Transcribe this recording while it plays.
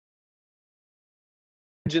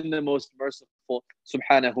imagine the most merciful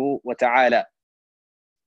subhanahu wa ta'ala.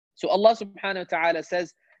 So Allah subhanahu wa ta'ala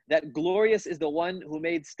says that glorious is the one who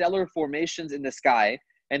made stellar formations in the sky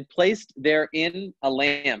and placed therein a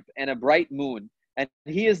lamp and a bright moon. And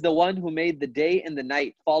he is the one who made the day and the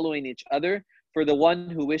night following each other for the one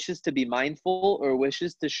who wishes to be mindful or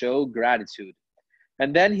wishes to show gratitude.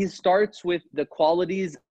 And then he starts with the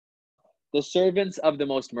qualities, the servants of the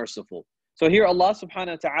most merciful. So here Allah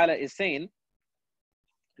subhanahu wa ta'ala is saying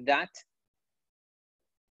that,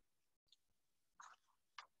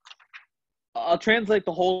 I'll translate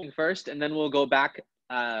the whole thing first, and then we'll go back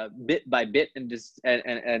bit by bit and just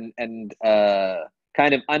kind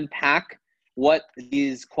of unpack what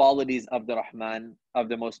these qualities of the Rahman, of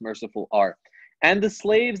the most merciful, are. And the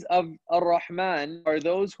slaves of Ar-Rahman are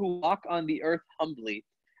those who walk on the earth humbly,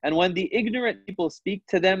 and when the ignorant people speak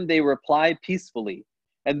to them, they reply peacefully.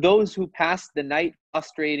 And those who pass the night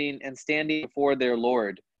prostrating and standing before their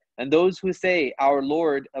Lord, and those who say, "Our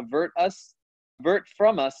Lord, avert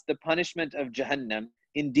from us the punishment of Jahannam.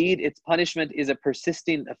 Indeed, its punishment is a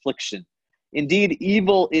persisting affliction. Indeed,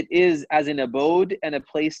 evil it is as an abode and a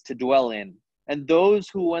place to dwell in. And those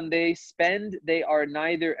who, when they spend, they are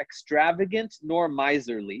neither extravagant nor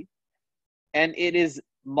miserly, and it is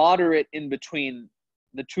moderate in between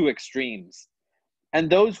the two extremes. And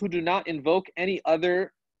those who do not invoke any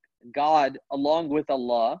other God along with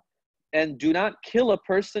Allah, and do not kill a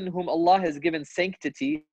person whom Allah has given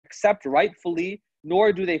sanctity except rightfully,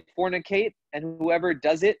 nor do they fornicate, and whoever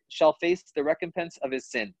does it shall face the recompense of his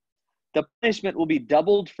sin. The punishment will be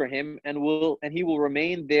doubled for him, and he will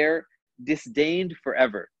remain there disdained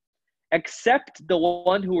forever. Except the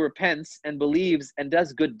one who repents and believes and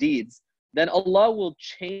does good deeds, then Allah will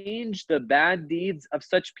change the bad deeds of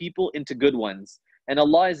such people into good ones, and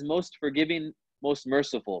Allah is most forgiving, most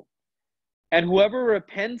merciful. And whoever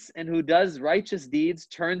repents and who does righteous deeds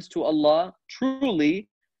turns to Allah truly,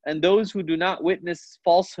 and those who do not witness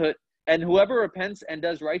falsehood, and whoever repents and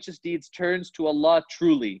does righteous deeds turns to Allah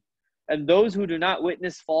truly, and those who do not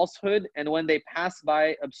witness falsehood, and when they pass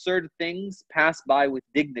by absurd things, pass by with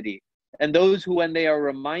dignity, and those who, when they are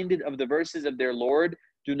reminded of the verses of their Lord,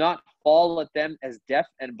 do not fall at them as deaf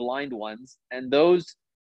and blind ones, and those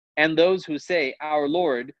who say, "Our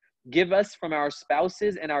Lord, give us from our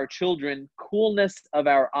spouses and our children coolness of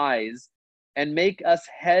our eyes, and make us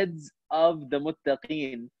heads of the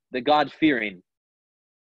muttaqeen, the God-fearing."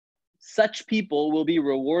 Such people will be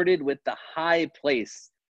rewarded with the high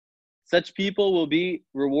place. Such people will be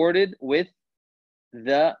rewarded with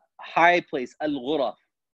the high place, al-ghuraf,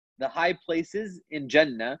 the high places in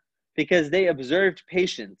Jannah, because they observed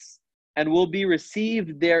patience, and will be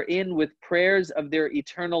received therein with prayers of their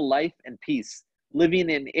eternal life and peace, living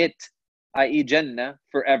in it, i.e. Jannah,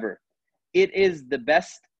 forever. It is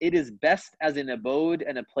best as an abode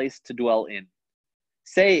and a place to dwell in.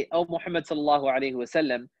 Say, O Muhammad sallallahu alaihi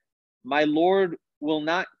wasallam, my Lord will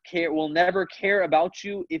never care about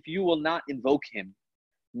you if you will not invoke him.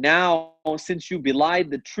 Now, since you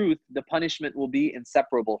belied the truth, the punishment will be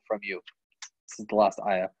inseparable from you. This is the last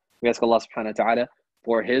ayah. We ask Allah subhanahu wa ta'ala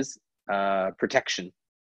for his protection.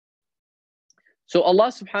 So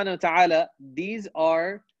Allah subhanahu wa ta'ala, these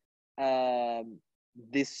are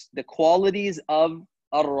the qualities of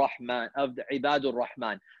Ar-Rahman, of the Ibadur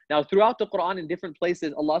Rahman. Now, throughout the Quran, in different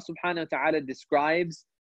places, Allah subhanahu wa ta'ala describes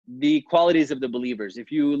the qualities of the believers.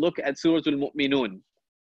 If you look at Surah Al-Mu'minun,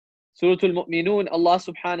 Allah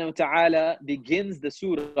subhanahu wa ta'ala begins the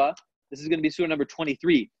surah. This is going to be surah number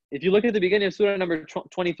 23. If you look at the beginning of surah number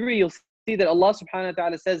 23, you'll see that Allah subhanahu wa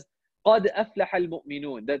ta'ala says, قَدْ أَفْلَحَ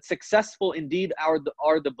الْمُؤْمِنُونَ, that successful indeed are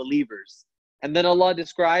the believers. And then Allah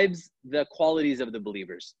describes the qualities of the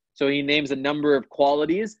believers. So he names a number of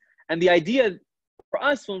qualities. And the idea for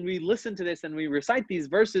us when we listen to this and we recite these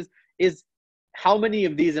verses is, how many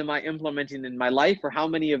of these am I implementing in my life, or how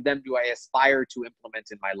many of them do I aspire to implement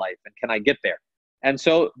in my life, and can I get there? And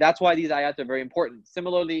so that's why these ayat are very important.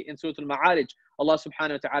 Similarly, in Surah Al-Ma'arij, Allah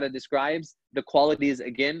subhanahu wa ta'ala describes the qualities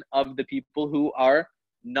again of the people who are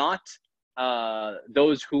not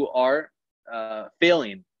those who are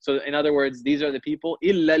failing. So in other words, these are the people,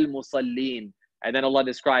 إِلَّا الْمُصَلِّينَ. And then Allah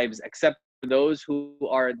describes, except for those who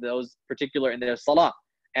are those particular in their salah.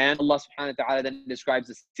 And Allah subhanahu wa ta'ala then describes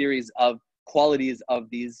a series of qualities of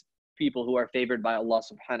these people who are favored by Allah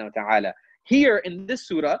subhanahu wa ta'ala. Here in this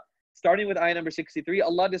surah, starting with ayah number 63,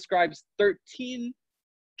 Allah describes 13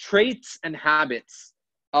 traits and habits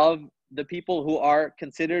of the people who are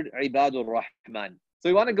considered Ibadur Rahman. So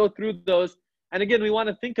we want to go through those. And again, we want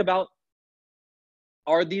to think about,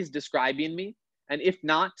 are these describing me? And if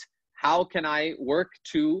not, how can I work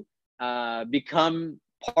to become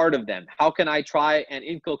part of them? How can I try and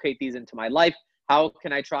inculcate these into my life? How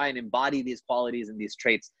can I try and embody these qualities and these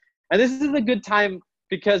traits? And this is a good time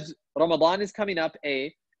because Ramadan is coming up,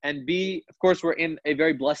 A, and B, of course, we're in a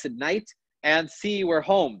very blessed night, and C, we're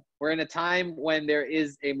home. We're in a time when there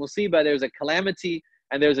is a musibah, there's a calamity,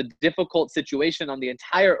 and there's a difficult situation on the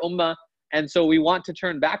entire ummah. And so we want to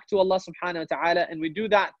turn back to Allah subhanahu wa ta'ala, and we do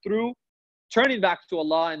that through turning back to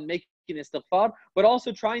Allah and making istighfar, but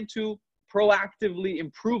also trying to proactively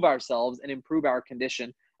improve ourselves and improve our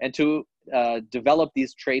condition and to develop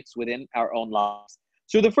these traits within our own lives.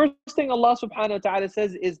 So the first thing Allah subhanahu wa ta'ala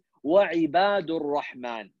says is وَعِبَادُ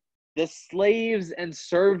الرَّحْمَنِ, the slaves and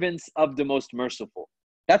servants of the most merciful.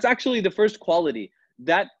 That's actually the first quality.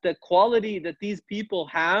 That the quality that these people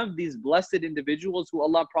have, these blessed individuals who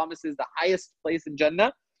Allah promises the highest place in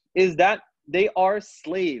Jannah, is that they are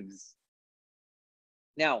slaves.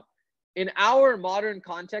 Now, in our modern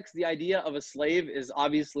context, the idea of a slave is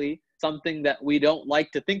obviously something that we don't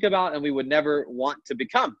like to think about and we would never want to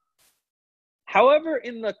become. However,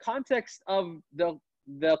 in the context of the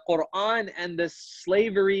Quran and the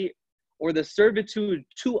slavery or the servitude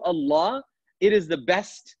to Allah, it is the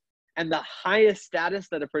best and the highest status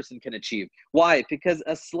that a person can achieve. Why? Because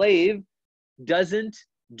a slave doesn't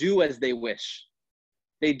do as they wish.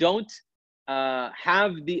 They don't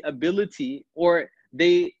have the ability, or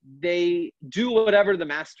they do whatever the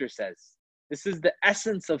master says. This is the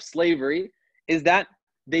essence of slavery, is that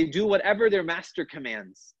they do whatever their master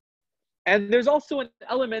commands. And there's also an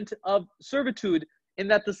element of servitude in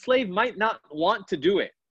that the slave might not want to do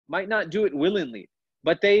it, might not do it willingly,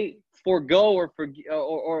 but they forego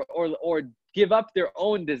or give up their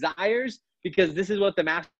own desires because this is what the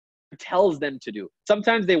master tells them to do.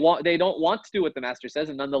 Sometimes they don't want to do what the master says,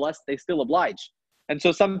 and nonetheless they still oblige. And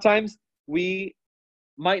so sometimes we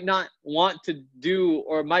might not want to do,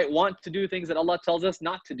 or might want to do things that Allah tells us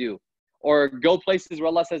not to do, or go places where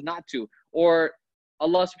Allah says not to, or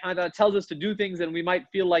Allah subhanahu wa ta'ala tells us to do things and we might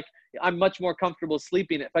feel like I'm much more comfortable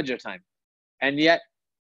sleeping at Fajr time. And yet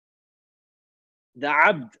the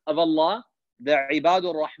abd of Allah, the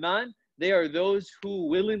ibadur rahman, they are those who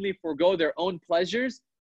willingly forego their own pleasures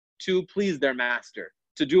to please their master,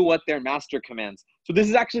 to do what their master commands. So this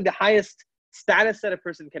is actually the highest status that a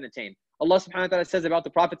person can attain. Allah subhanahu wa ta'ala says about the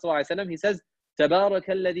Prophet sallallahu alaihi wasallam, he says,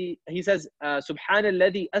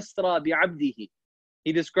 Subhanalladhi asra bi'abdihi.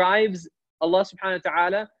 He describes Allah subhanahu wa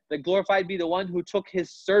ta'ala, that glorified be the one who took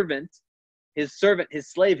his slave, his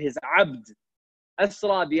abd,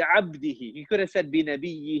 asra bi'abdihi. He could have said bi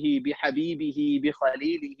nabiyyihi, bi habibihi, bi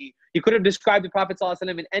khalilihi. He could have described the Prophet sallallahu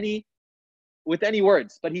alaihi wasallam with any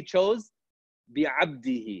words, but he chose bi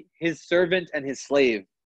abdihi, his servant and his slave.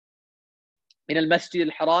 Min al-masjid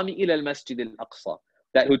al-harami ila al-masjid al-aqsa.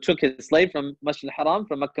 That who took his slave from Masjid al-Haram,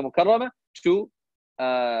 from Makkah Mukarramah to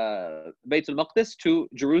Bayt al-Maqdis, to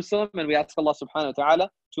Jerusalem. And we ask Allah subhanahu wa ta'ala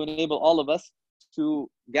to enable all of us to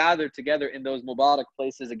gather together in those Mubarak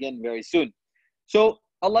places again very soon. So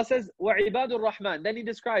Allah says, وَعِبَادُ الرَّحْمَنِ. Then he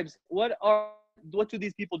describes what do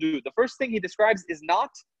these people do. The first thing he describes is not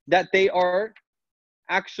that they are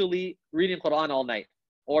actually reading Quran all night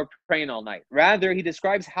or praying all night. Rather, he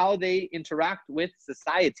describes how they interact with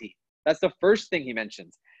society. That's the first thing he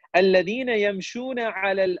mentions. الَّذِينَ يَمْشُونَ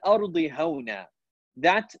عَلَى الْأَرْضِ هَوْنًا.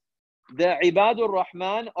 That the Ibadur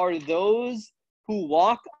Rahman are those who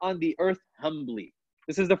walk on the earth humbly.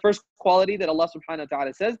 This is the first quality that Allah subhanahu wa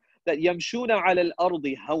ta'ala says, that يَمْشُونَ عَلَى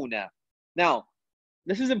الْأَرْضِ هَوْنًا. Now,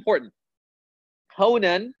 this is important.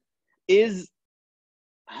 Hawnan is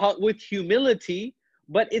with humility,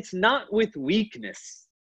 but it's not with weakness.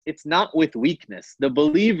 It's not with weakness. The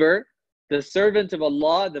believer, the servant of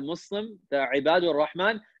Allah, the Muslim, the Ibadur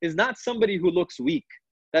Rahman, is not somebody who looks weak.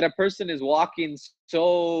 That a person is walking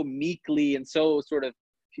so meekly and so sort of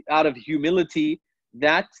out of humility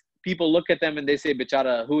that people look at them and they say,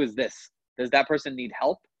 Bichara, who is this? Does that person need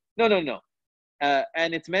help? No.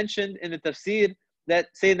 And it's mentioned in the tafsir that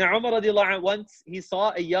Sayyidina Umar radiallahu anhu, once he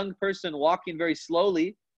saw a young person walking very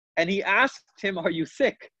slowly and he asked him, are you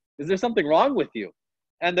sick? Is there something wrong with you?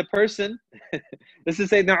 And the person, this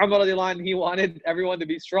is Sayyidina Umar radiallahu anhu, he wanted everyone to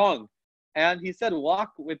be strong. And he said,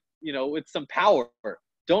 walk with some power.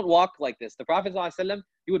 Don't walk like this. The Prophet ﷺ,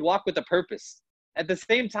 he would walk with a purpose. At the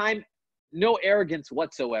same time, no arrogance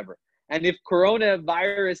whatsoever. And if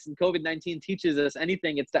coronavirus and COVID-19 teaches us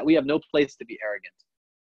anything, it's that we have no place to be arrogant.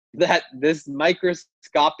 That this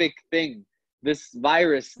microscopic thing, this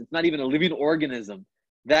virus, it's not even a living organism,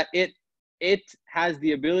 that it has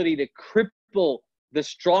the ability to cripple the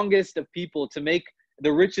strongest of people, to make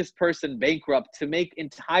the richest person bankrupt, to make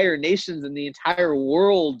entire nations and the entire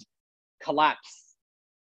world collapse.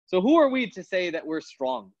 So who are we to say that we're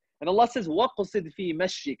strong? And Allah says, وَقْصِدْ فِي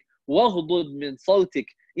مَشِّكَ وَغْضُضْ مِنْ صَوْتِكَ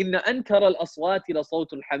إِنَّ أَنْكَرَ الْأَصْوَاتِ لَصَوْتُ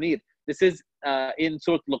الْحَمِيرِ. This is in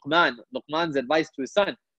Surah Luqman, Luqman's advice to his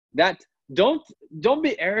son, that don't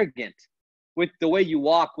be arrogant with the way you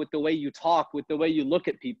walk, with the way you talk, with the way you look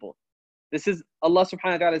at people. This is Allah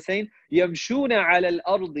subhanahu wa ta'ala saying, يَمْشُونَ عَلَى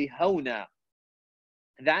الْأَرْضِ هَوْنًا,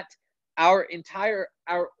 that our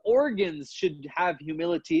organs should have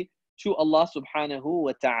humility to Allah subhanahu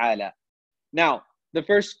wa ta'ala. Now, the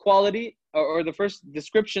first quality or the first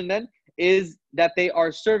description then is that they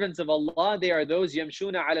are servants of Allah. They are those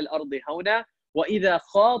يَمْشُونَ عَلَى الْأَرْضِ هَوْنًا وَإِذَا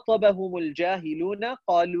خَاطَبَهُمُ الْجَاهِلُونَ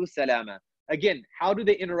قَالُوا سَلَامًا. Again, how do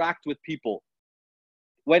they interact with people?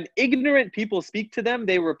 When ignorant people speak to them,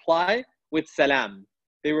 they reply with salam.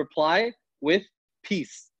 They reply with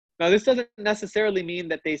peace. Now, this doesn't necessarily mean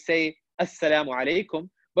that they say assalamu alaikum,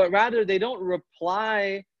 but rather they don't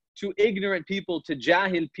reply to ignorant people, to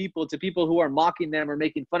jahil people, to people who are mocking them or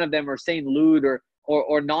making fun of them or saying lewd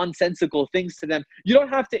or nonsensical things to them. You don't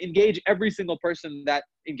have to engage every single person that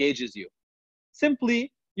engages you.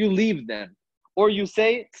 Simply, you leave them. Or you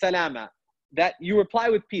say salama, that you reply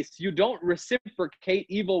with peace. You don't reciprocate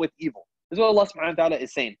evil with evil. This is what Allah subhanahu wa ta'ala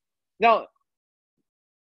is saying. Now,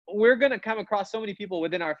 we're going to come across so many people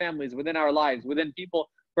within our families, within our lives, within people,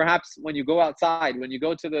 perhaps when you go outside, when you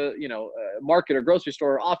go to the market or grocery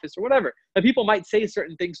store or office or whatever, that people might say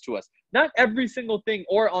certain things to us. Not every single thing,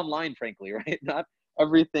 or online, frankly, right? Not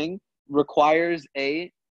everything requires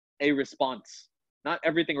a response. Not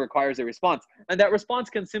everything requires a response. And that response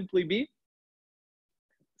can simply be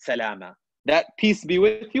salama. That peace be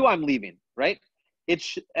with you, I'm leaving, right?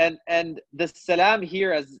 And the salam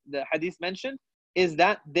here, as the hadith mentioned, is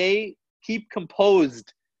that they keep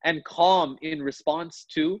composed and calm in response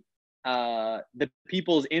to the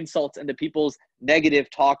people's insults and the people's negative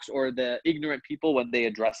talks or the ignorant people when they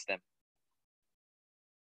address them.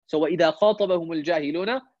 So وَإِذَا خَاطَبَهُمُ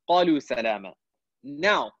الْجَاهِلُونَ قَالُوا سَلَامًا.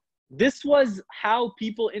 Now, this was how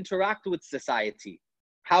people interact with society.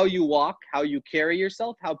 How you walk, how you carry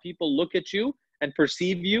yourself, how people look at you and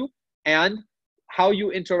perceive you, and how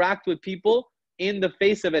you interact with people in the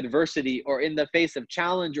face of adversity or in the face of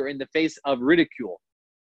challenge or in the face of ridicule.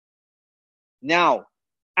 Now,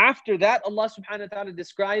 after that, Allah subhanahu wa ta'ala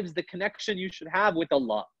describes the connection you should have with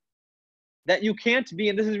Allah. That you can't be,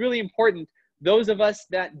 and this is really important, those of us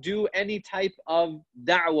that do any type of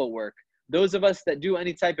da'wah work, those of us that do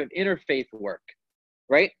any type of interfaith work,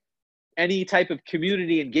 right? Any type of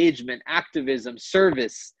community engagement, activism,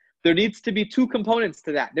 service, there needs to be two components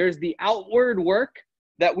to that. There's the outward work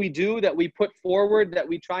that we do, that we put forward, that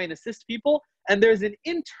we try and assist people, and there's an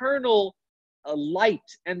internal light,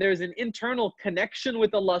 and there's an internal connection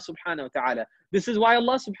with Allah subhanahu wa ta'ala. This is why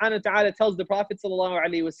Allah subhanahu wa ta'ala tells the Prophet sallallahu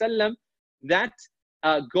alaihi wasallam that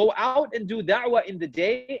go out and do da'wah in the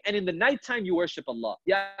day, and in the nighttime you worship Allah.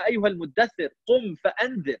 Ya ayyuhal muddathir, qum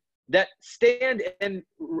fa'anzir. That stand and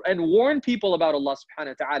warn people about Allah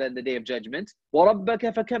subhanahu wa ta'ala in the day of judgment.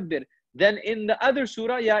 وَرَبَّكَ فَكَبِّرْ. Then in the other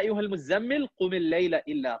surah, يَا أَيُّهَا الْمُزَّمِّلْ قُمِ اللَّيْلَ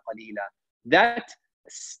إِلَّا قَلِيلًا. That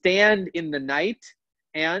stand in the night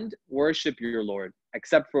and worship your Lord,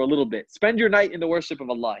 except for a little bit. Spend your night in the worship of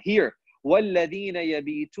Allah. Here, وَالَّذِينَ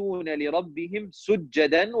يَبِيتُونَ لِرَبِّهِمْ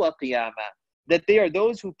سُجَّدًا وَقِيَامًا. That they are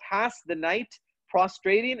those who pass the night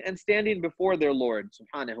prostrating and standing before their Lord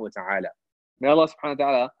subhanahu wa ta'ala. May Allah subhanahu wa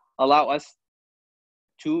ta'ala allow us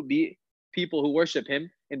to be people who worship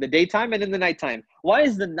Him in the daytime and in the nighttime. Why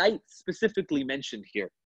is the night specifically mentioned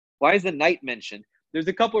here? Why is the night mentioned? There's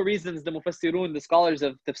a couple of reasons. The mufassirun, the scholars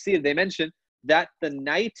of tafsir, they mention that the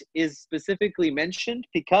night is specifically mentioned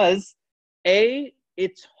because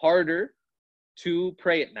it's harder to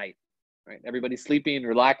pray at night, right? Everybody's sleeping,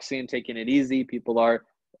 relaxing, taking it easy. People are,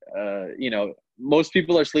 most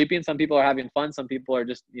people are sleeping. Some people are having fun. Some people are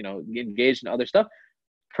just, engaged in other stuff.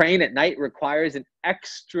 Praying at night requires an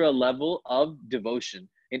extra level of devotion,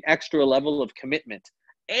 an extra level of commitment.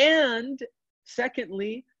 And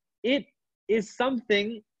secondly, it is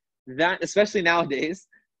something that, especially nowadays,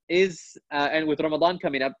 is, and with Ramadan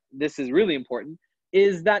coming up, this is really important,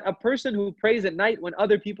 is that a person who prays at night when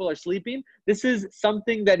other people are sleeping, this is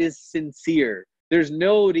something that is sincere. There's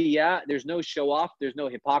no riyah, there's no show off, there's no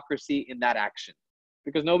hypocrisy in that action.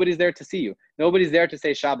 Because nobody's there to see you. Nobody's there to say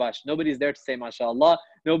shabash. Nobody's there to say mashallah.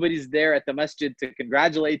 Nobody's there at the masjid to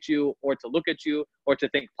congratulate you or to look at you or to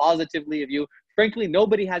think positively of you. Frankly,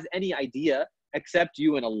 nobody has any idea except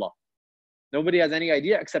you and Allah. Nobody has any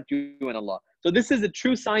idea except you and Allah. So this is a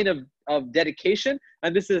true sign of dedication,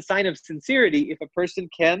 and this is a sign of sincerity if a person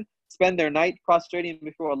can spend their night prostrating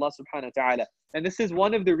before Allah subhanahu wa ta'ala. And this is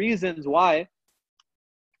one of the reasons why,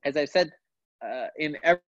 as I said, in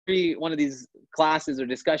every one of these classes or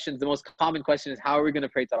discussions, the most common question is, how are we going to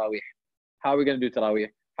pray Taraweeh? How are we going to do Taraweeh?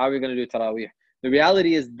 How are we going to do Taraweeh? The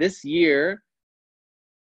reality is this year,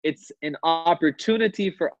 it's an opportunity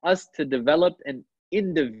for us to develop an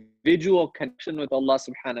individual connection with Allah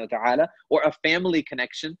subhanahu wa ta'ala, or a family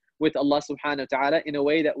connection with Allah subhanahu wa ta'ala in a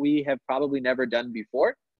way that we have probably never done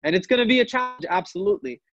before. And it's going to be a challenge,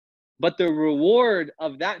 absolutely. But the reward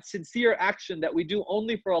of that sincere action that we do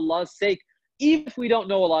only for Allah's sake, even if we don't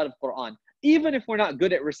know a lot of Quran, even if we're not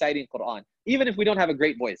good at reciting Quran, even if we don't have a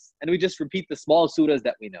great voice, and we just repeat the small surahs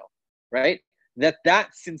that we know, right? That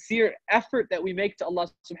sincere effort that we make to Allah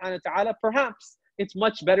subhanahu wa ta'ala, perhaps it's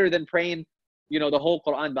much better than praying, the whole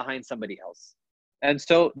Quran behind somebody else. And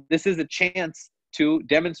so this is a chance to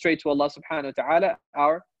demonstrate to Allah subhanahu wa ta'ala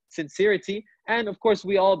our sincerity. And of course,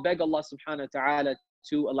 we all beg Allah subhanahu wa ta'ala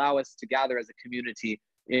to allow us to gather as a community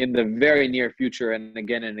in the very near future, and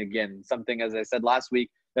again. Something, as I said last week,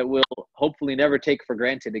 that we'll hopefully never take for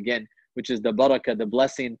granted again, which is the barakah, the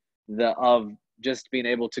blessing of just being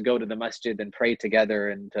able to go to the masjid and pray together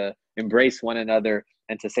and to embrace one another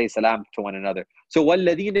and to say salam to one another. So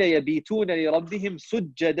وَالَّذِينَ يَبِيتُونَ لِرَبِّهِمْ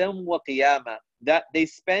سُجَّدًا وَقِيَامًا, that they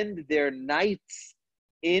spend their nights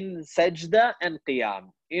in sajda and qiyam,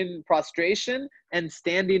 in prostration and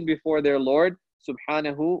standing before their Lord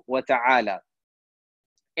subhanahu wa ta'ala.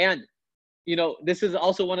 And this is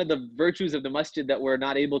also one of the virtues of the masjid that we're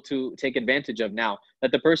not able to take advantage of now,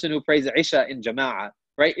 that the person who prays Isha in Jama'ah,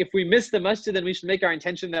 right? If we miss the masjid, then we should make our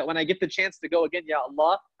intention that when I get the chance to go again, Ya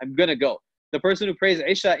Allah, I'm going to go. The person who prays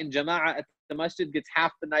Isha in Jama'ah at the masjid gets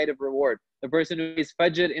half the night of reward. The person who prays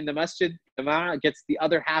Fajr in the masjid, Jama'ah, gets the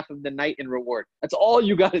other half of the night in reward. That's all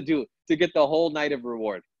you got to do to get the whole night of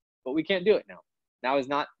reward. But we can't do it now. Now is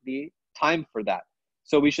not the time for that.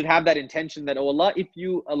 So we should have that intention that, oh Allah, if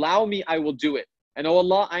you allow me, I will do it. And oh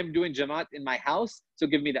Allah, I'm doing Jamaat in my house, so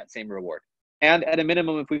give me that same reward. And at a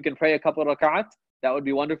minimum, if we can pray a couple of rak'at, that would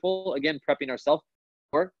be wonderful. Again, prepping ourselves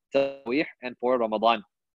for Taraweeh and for Ramadan.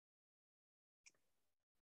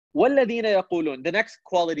 وَالَّذِينَ يَقُولُونَ, the next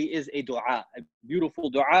quality is a dua, a beautiful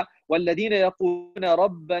dua. وَالَّذِينَ يَقُولُونَ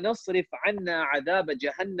رَبَّنَا اصْرِفْ عَنَّا عَذَابَ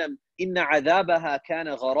جَهَنَّمَ إِنَّ عَذَابَهَا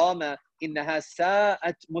كَانَ غَرَامًا إِنَّهَا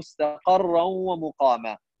سَاءَتْ مُسْتَقَرًّا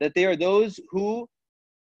وَمُقَامًا. That they are those who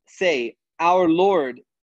say, our Lord,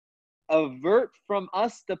 avert from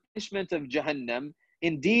us the punishment of Jahannam.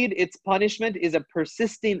 Indeed, its punishment is a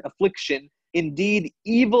persisting affliction. Indeed,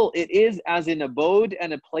 evil it is as an abode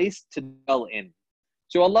and a place to dwell in.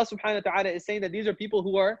 So Allah subhanahu wa ta'ala is saying that these are people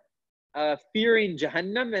who are fearing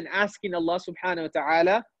Jahannam and asking Allah subhanahu wa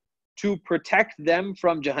ta'ala to protect them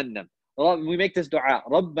from Jahannam. We make this dua,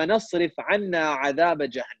 رَبَّنَا اصْرِفْ عَنَّا عَذَابَ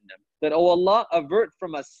جَهَنَّمَ, that, oh Allah, avert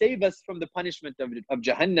from us, save us from the punishment of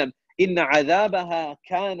Jahannam. إِنَّ عَذَابَهَا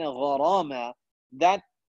كَانَ غَرَامًا, that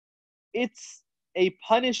it's a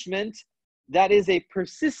punishment that is a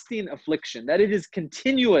persisting affliction, that it is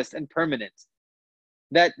continuous and permanent,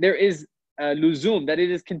 that there is luzum, that it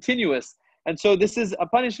is continuous. And so this is a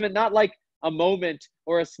punishment not like a moment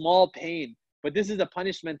or a small pain, but this is a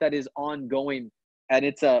punishment that is ongoing, and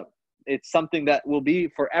it's something that will be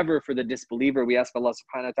forever for the disbeliever. We ask Allah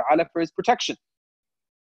subhanahu wa ta'ala for his protection.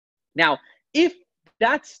 Now, if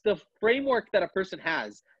that's the framework that a person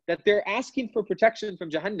has, that they're asking for protection from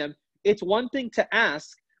Jahannam, it's one thing to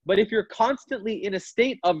ask, but if you're constantly in a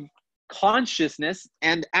state of consciousness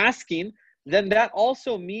and asking, then that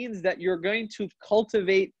also means that you're going to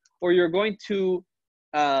cultivate, or you're going to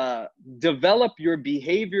develop your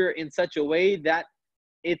behavior in such a way that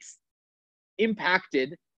it's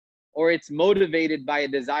impacted or it's motivated by a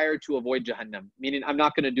desire to avoid Jahannam. Meaning, I'm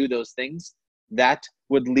not going to do those things that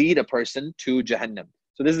would lead a person to Jahannam.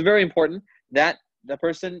 So this is very important, that the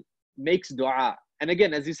person makes dua. And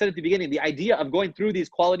again, as you said at the beginning, the idea of going through these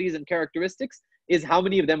qualities and characteristics is, how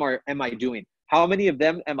many of them am I doing? How many of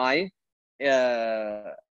them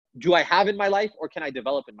do I have in my life, or can I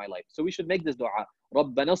develop in my life? So we should make this dua.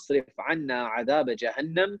 رَبَّنَا اصْرِفْ عَنَّا عَذَابَ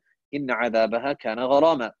جَهَنَّمَ إِنَّ عَذَابَهَا كَانَ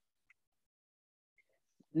غَرَامًا.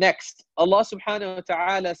 Next, Allah subhanahu wa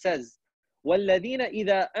ta'ala says, وَالَّذِينَ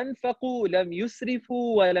إِذَا أَنفَقُوا لَمْ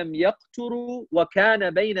يُسْرِفُوا وَلَمْ يَقْتُرُوا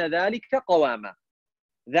وَكَانَ بَيْنَ ذَلِكَ قَوَامًا.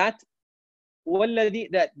 That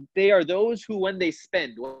they are those who, when they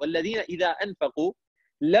spend, وَالَّذِينَ إِذَا أَنفَقُوا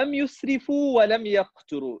لَمْ يُسْرِفُوا وَلَمْ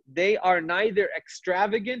يَقْتُرُوا, they are neither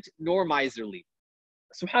extravagant nor miserly.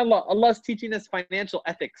 SubhanAllah, Allah is teaching us financial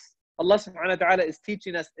ethics. Allah subhanahu wa ta'ala is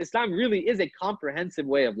teaching us, Islam really is a comprehensive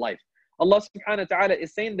way of life. Allah subhanahu wa ta'ala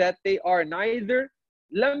is saying that they are neither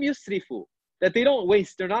lam yusrifu, that they don't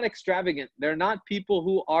waste, they're not extravagant, they're not people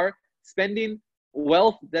who are spending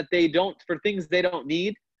wealth that they don't, for things they don't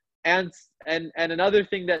need, And another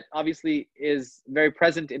thing that obviously is very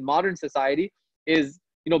present in modern society is,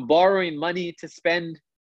 borrowing money to spend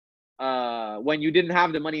when you didn't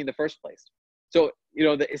have the money in the first place. So,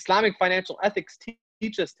 the Islamic financial ethics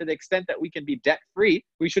teach us, to the extent that we can be debt-free,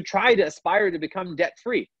 we should try to aspire to become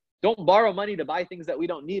debt-free. Don't borrow money to buy things that we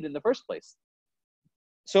don't need in the first place.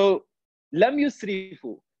 So, lam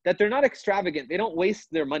yusrifu, that they're not extravagant, they don't waste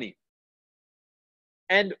their money.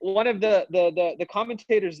 And one of the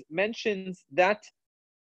commentators mentions that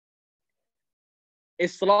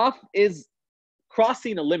israf is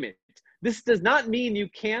crossing a limit. This does not mean you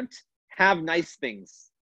can't have nice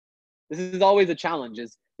things. This is always a challenge.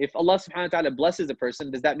 Is if Allah subhanahu wa ta'ala blesses a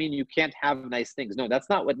person, does that mean you can't have nice things? No, that's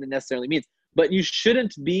not what it necessarily means. But you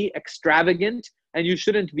shouldn't be extravagant, and you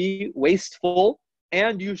shouldn't be wasteful,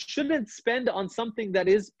 and you shouldn't spend on something that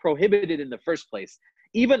is prohibited in the first place.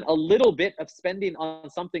 Even a little bit of spending on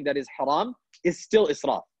something that is haram is still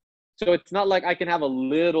israf. So it's not like I can have a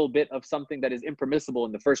little bit of something that is impermissible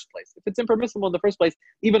in the first place. If it's impermissible in the first place,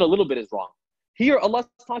 even a little bit is wrong. Here, Allah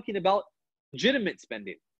is talking about legitimate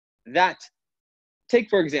spending. That, take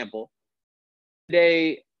for example,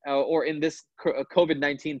 today or in this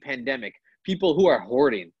COVID-19 pandemic, people who are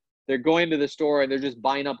hoarding, they're going to the store and they're just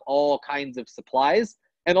buying up all kinds of supplies,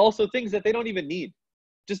 and also things that they don't even need,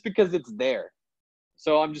 just because it's there.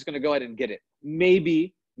 So I'm just going to go ahead and get it.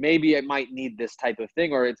 Maybe I might need this type of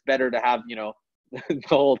thing, or it's better to have, the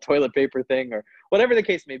whole toilet paper thing, or whatever the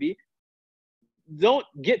case may be. Don't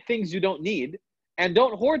get things you don't need, and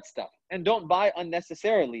don't hoard stuff, and don't buy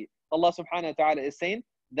unnecessarily. Allah subhanahu wa ta'ala is saying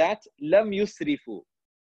that lam yusrifu.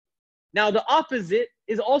 Now the opposite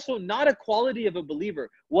is also not a quality of a believer.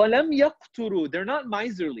 Walam yaqturu. They're not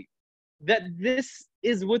miserly. That this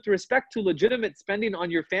is with respect to legitimate spending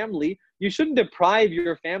on your family. You shouldn't deprive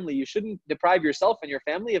your family. You shouldn't deprive yourself and your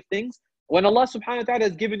family of things. When Allah subhanahu wa ta'ala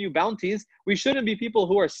has given you bounties, we shouldn't be people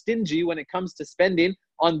who are stingy when it comes to spending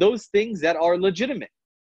on those things that are legitimate,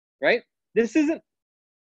 right? This isn't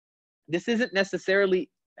necessarily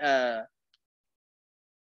that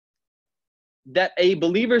a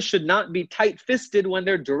believer should not be tight-fisted when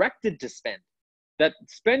they're directed to spend. That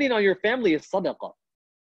spending on your family is sadaqah.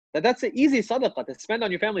 That's an easy sadaqah, to spend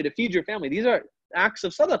on your family, to feed your family. These are acts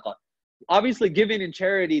of sadaqah. Obviously, giving in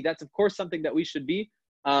charity, that's of course something that we should be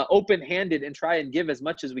open-handed and try and give as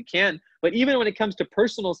much as we can. But even when it comes to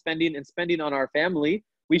personal spending and spending on our family,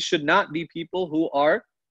 we should not be people who are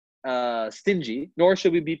stingy, nor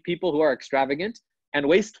should we be people who are extravagant and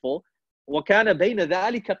wasteful. وَكَانَ بَيْنَ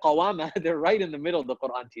ذَلِكَ قَوَامًا. They're right in the middle, the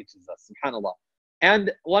Quran teaches us, subhanAllah.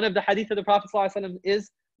 And one of the hadith of the Prophet ﷺ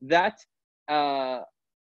is that al-iqtisadu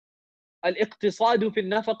fi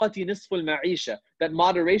al-nafaqati nisfu al-ma'isha, that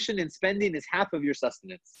moderation in spending is half of your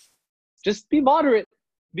sustenance. Just be moderate,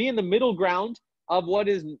 be in the middle ground of what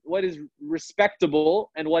is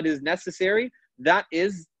respectable and what is necessary. That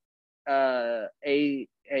is a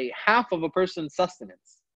half of a person's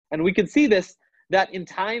sustenance. And we can see this, that in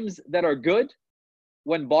times that are good,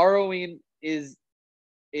 when borrowing is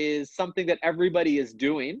something that everybody is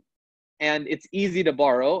doing, and it's easy to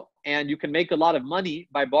borrow, and you can make a lot of money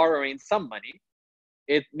by borrowing some money,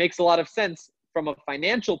 it makes a lot of sense from a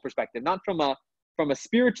financial perspective, not from a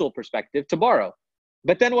spiritual perspective, to borrow.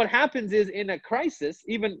 But then what happens is, in a crisis,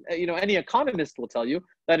 even any economist will tell you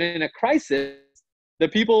that in a crisis, the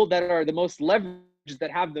people that are the most leveraged,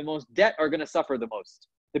 that have the most debt, are going to suffer the most.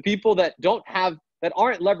 The people that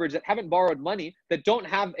aren't leveraged, that haven't borrowed money, that don't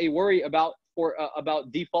have a worry about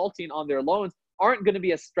defaulting on their loans, aren't going to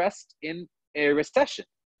be as stressed in a recession.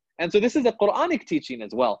 And so this is a Quranic teaching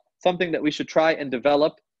as well, something that we should try and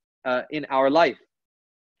develop in our life.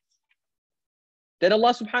 Then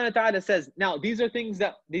Allah subhanahu wa ta'ala says, now these are things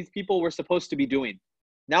that these people were supposed to be doing.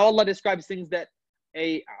 Now Allah describes things that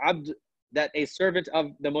a servant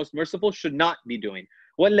of the Most Merciful should not be doing.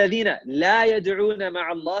 وَالَّذِينَ لَا يَدْعُونَ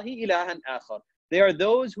مَعَ اللَّهِ إِلَهًا آخَرَ. They are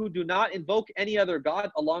those who do not invoke any other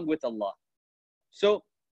God along with Allah. So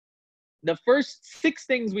the first 6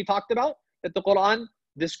 things we talked about that the Quran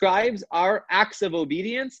describes are acts of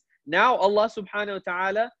obedience. Now Allah subhanahu wa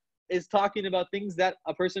ta'ala is talking about things that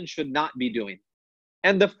a person should not be doing.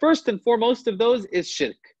 And the first and foremost of those is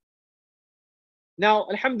shirk. Now,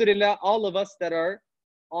 alhamdulillah, all of us that are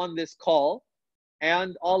on this call,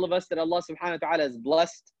 and all of us that Allah subhanahu wa ta'ala has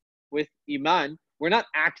blessed with iman, we're not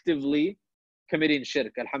actively committing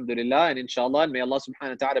shirk, alhamdulillah, and inshallah, and may Allah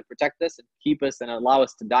subhanahu wa ta'ala protect us and keep us and allow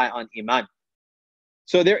us to die on iman.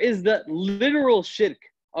 So there is the literal shirk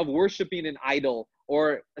of worshipping an idol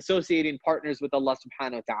or associating partners with Allah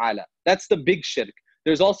subhanahu wa ta'ala. That's the big shirk.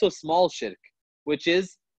 There's also small shirk, which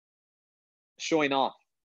is showing off.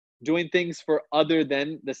 doing things for other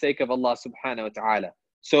than the sake of Allah subhanahu wa ta'ala.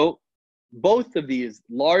 So both of these,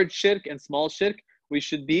 large shirk and small shirk, we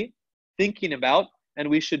should be thinking about, and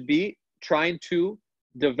we should be trying to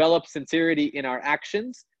develop sincerity in our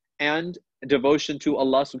actions and devotion to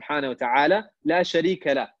Allah subhanahu wa ta'ala. La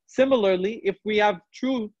sharika la. Similarly, if we have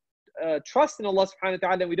true trust in Allah subhanahu wa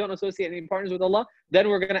ta'ala and we don't associate any partners with Allah, then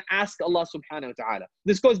we're going to ask Allah subhanahu wa ta'ala.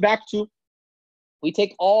 This goes back to, we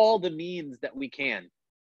take all the means that we can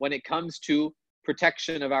when it comes to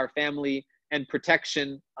protection of our family and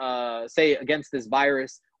protection, say, against this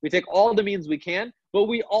virus. We take all the means we can, but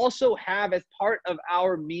we also have, as part of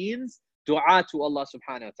our means, dua to Allah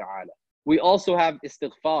subhanahu wa ta'ala. We also have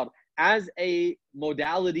istighfar as a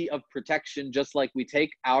modality of protection, just like we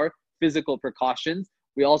take our physical precautions.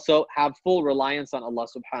 We also have full reliance on Allah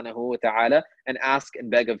subhanahu wa ta'ala and ask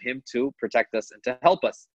and beg of Him to protect us and to help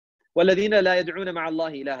us. وَالَّذِينَ لَا يَدْعُونَ مَعَ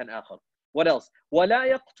اللَّهِ إِلَهًا آخَرَ. What else?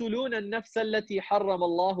 وَلَا يَقْتُلُونَ النَّفْسَ الَّتِي حَرَّمَ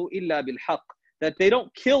اللَّهُ إِلَّا بِالْحَقِّ. That they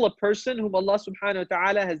don't kill a person whom Allah subhanahu wa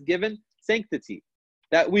ta'ala has given sanctity.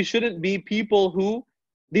 That we shouldn't be people who,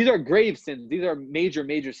 these are grave sins. These are major,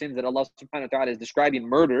 major sins that Allah subhanahu wa ta'ala is describing.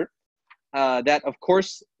 Murder. That, of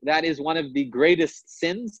course, that is one of the greatest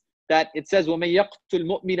sins. That it says, وَمَنْ يَقْتُلْ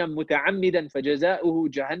مُؤْمِنًا مُتَعَمِّدًا فَجَزَاؤُهُ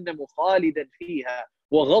جَهَنَّمُ خَالِدًا فِيهَا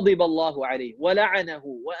وَغَضِبَ اللَّهُ عَلَيْهِ وَلَعَنَهُ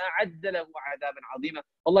وَأَعَدَّ لَهُ عَذَابًا عَظِيمًا.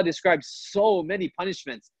 Allah describes so many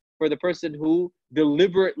punishments for the person who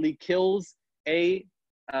deliberately kills a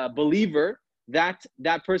believer, that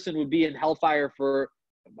person would be in hellfire for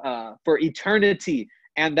eternity,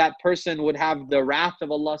 and that person would have the wrath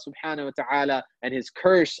of Allah subhanahu wa ta'ala and His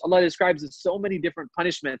curse. Allah describes so many different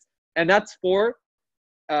punishments, and that's for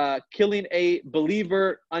killing a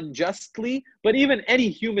believer unjustly. But even any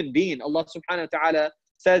human being, Allah subhanahu wa ta'ala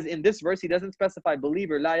says in this verse, He doesn't specify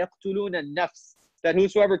believer, la yaqtuluna an-nafs, that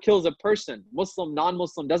whosoever kills a person, Muslim,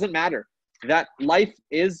 non-Muslim, doesn't matter, that life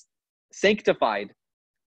is sanctified.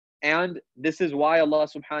 And this is why Allah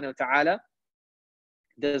subhanahu wa ta'ala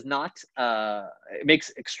does not,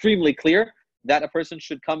 makes extremely clear that a person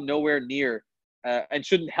should come nowhere near and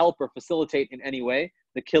shouldn't help or facilitate in any way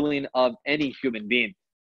the killing of any human being.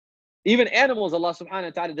 Even animals, Allah subhanahu wa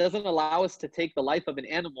ta'ala doesn't allow us to take the life of an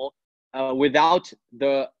animal without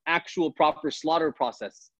the actual proper slaughter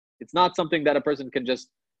process. It's not something that a person can just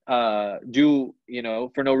do,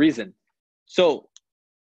 for no reason. So,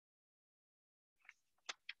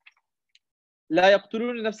 لا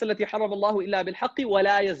يقتلون النفس التي حرم الله إلا بالحق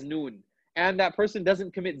ولا يزنون. And that person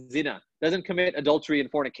doesn't commit zina, doesn't commit adultery and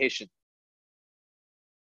fornication.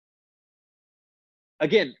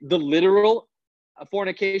 Again, the literal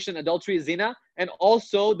fornication, adultery, zina, and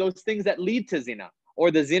also those things that lead to zina,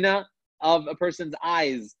 or the zina of a person's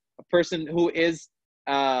eyes, a person who is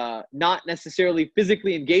not necessarily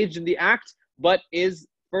physically engaged in the act, but is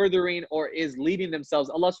furthering or is leading themselves.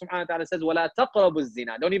 Allah subhanahu wa ta'ala says, وَلَا تَقْرَبُوا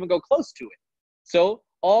الزِّنَا. Don't even go close to it. So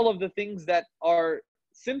all of the things that are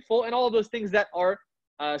sinful and all of those things that are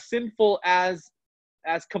sinful as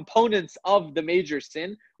components of the major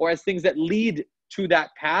sin, or as things that lead to that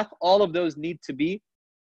path, all of those need to be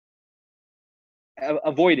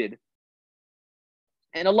avoided.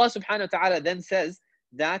 And Allah subhanahu wa ta'ala then says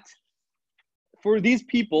that for these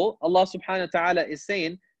people, Allah subhanahu wa ta'ala is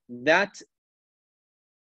saying that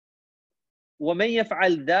وَمَنْ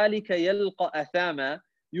يَفْعَلْ ذَلِكَ يَلْقَ أَثَامًا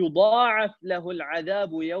يُضَاعَفْ لَهُ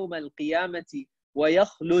الْعَذَابُ يَوْمَ الْقِيَامَةِ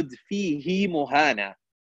وَيَخْلُدْ فِيهِ مُهَانًا.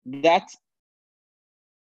 That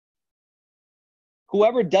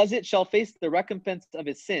whoever does it shall face the recompense of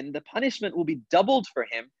his sin. The punishment will be doubled for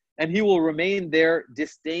him, and he will remain there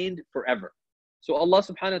disdained forever. So Allah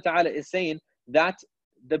subhanahu wa ta'ala is saying that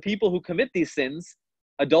the people who commit these sins,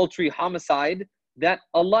 adultery, homicide, that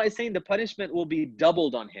Allah is saying the punishment will be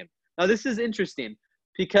doubled on him. Now this is interesting,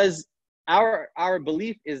 because our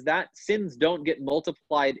belief is that sins don't get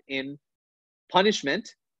multiplied in punishment,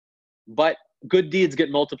 but good deeds get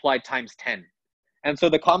multiplied times 10. And so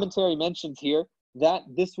the commentary mentions here that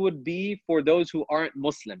this would be for those who aren't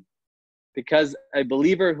Muslim, because a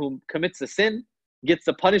believer who commits a sin gets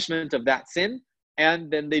the punishment of that sin,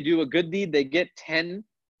 and then they do a good deed, they get 10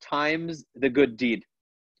 times the good deed.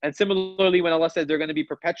 And similarly, when Allah says they're going to be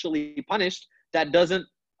perpetually punished, that doesn't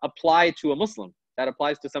apply to a Muslim. That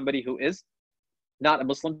applies to somebody who is not a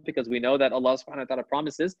Muslim, because we know that Allah subhanahu wa ta'ala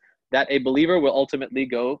promises that a believer will ultimately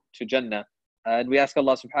go to Jannah. And we ask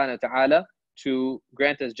Allah subhanahu wa ta'ala to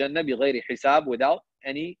grant us Jannah bighayri hisab, without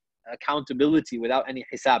any accountability, without any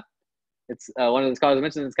hisab. It's one of the scholars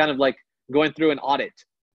mentioned, it's kind of like going through an audit.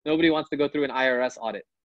 Nobody wants to go through an IRS audit.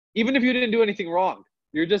 Even if you didn't do anything wrong,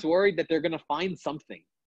 you're just worried that they're going to find something.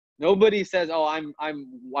 Nobody says, "Oh,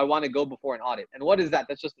 I want to go before an audit." And what is that?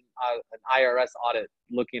 That's just an IRS audit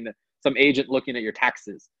looking at some agent looking at your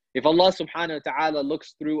taxes. If Allah subhanahu wa ta'ala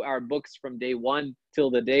looks through our books from day one till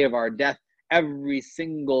the day of our death, every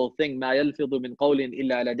single thing, مَا يَلْفِظُ مِنْ قَوْلٍ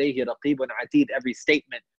إِلَّا لَدَيْهِ رَقِيبٌ عَتِيدٌ, every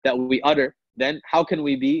statement that we utter, then how can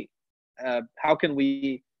we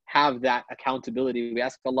have that accountability? We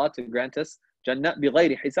ask Allah to grant us Jannah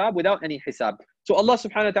بِغَيْرِ حِسَاب, without any hisab. So Allah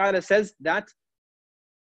subhanahu wa ta'ala says that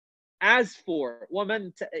as for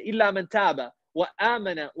وَمَنْ إِلَّا مَنْ تَابَ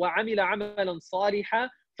وَآمَنَ وَعَمِلَ عَمَلًا صَالِحًا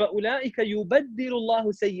فَأُولَٰئِكَ يُبَدِّلُ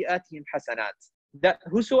اللَّهُ سَيِّئَاتِهِمْ حَسَنَاتٍ. That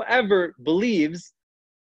whosoever believes,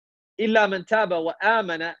 إِلَّا مَنْ تَابَ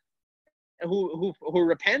وَآمَنَ, who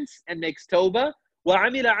repents and makes tawbah,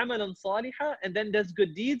 وَعَمِلَ عَمَلًا صَالِحًا, and then does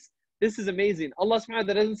good deeds. This is amazing. Allah subhanahu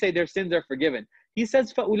wa ta'ala doesn't say their sins are forgiven. He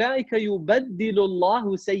says, فَأُولَٰئِكَ يُبَدِّلُ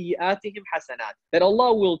اللَّهُ سَيِّئَاتِهِمْ حَسَنَاتٍ. That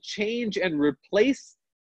Allah will change and replace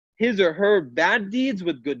his or her bad deeds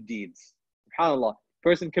with good deeds. SubhanAllah.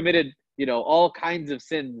 Person committed, all kinds of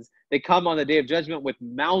sins. They come on the day of judgment with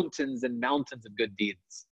mountains and mountains of good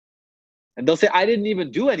deeds. And they'll say, I didn't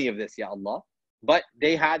even do any of this, Ya Allah. But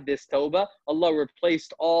they had this tawbah. Allah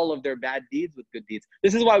replaced all of their bad deeds with good deeds.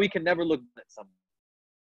 This is why we can never look at someone.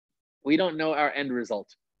 We don't know our end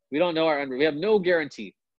result. We don't know our end. We have no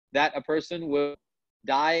guarantee that a person will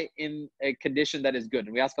die in a condition that is good.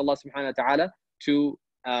 And we ask Allah subhanahu wa ta'ala to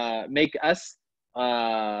make us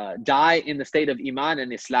die in the state of Iman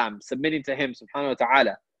and Islam, submitting to Him subhanahu wa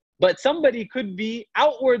ta'ala. But somebody could be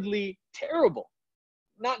outwardly terrible,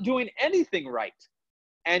 not doing anything right,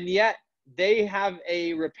 and yet they have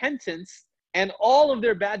a repentance, and all of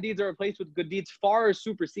their bad deeds are replaced with good deeds, far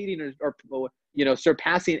superseding or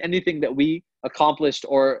surpassing anything that we accomplished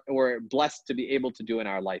or blessed to be able to do in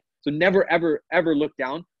our life. So never ever ever look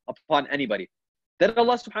down upon anybody. Then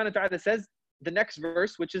Allah subhanahu wa ta'ala says, the next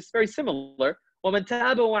verse, which is very similar, وَمَنْ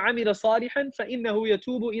تَابَ وَعَمِلَ صَالِحًا فَإِنَّهُ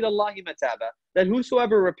يَتُوبُ إِلَى اللَّهِ مَتَابًا. That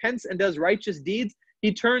whosoever repents and does righteous deeds,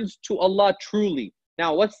 he turns to Allah truly.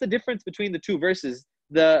 Now, what's the difference between the two verses?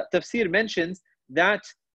 The tafsir mentions that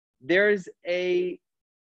there's in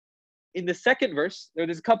the second verse,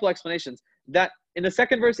 there's a couple explanations, that in the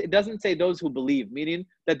second verse, it doesn't say those who believe, meaning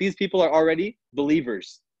that these people are already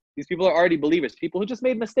believers. These people are already believers, people who just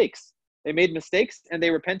made mistakes. They made mistakes and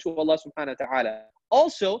they repent to Allah subhanahu wa ta'ala.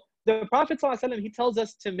 Also, the Prophet ﷺ, he tells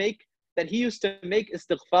us that he used to make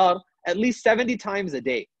istighfar at least 70 times a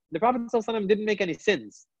day. The Prophet ﷺ didn't make any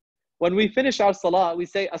sins. When we finish our salah, we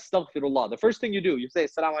say astaghfirullah. The first thing you do, you say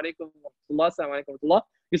assalamu alaikum wa rahmatullah, assalamu alaikum wa rahmatullah.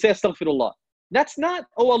 You say astaghfirullah. That's not,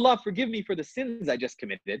 oh Allah, forgive me for the sins I just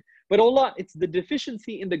committed. But oh Allah, it's the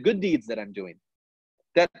deficiency in the good deeds that I'm doing.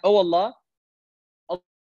 That, oh Allah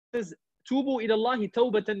says, Tubu ilallahi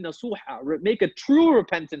tawbatan nasuha. Make a true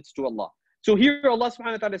repentance to Allah. So here Allah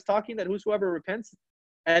subhanahu wa ta'ala is talking that whosoever repents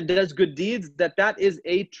and does good deeds, that is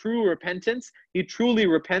a true repentance. He truly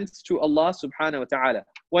repents to Allah subhanahu wa ta'ala.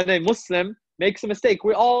 When a Muslim makes a mistake,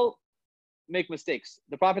 we all make mistakes.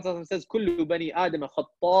 The Prophet says, Kullu bani Adam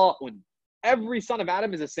khatta'un. Every son of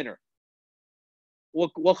Adam is a sinner. Wa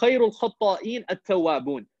khayrul khatta'in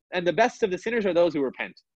at-tawwabun. And the best of the sinners are those who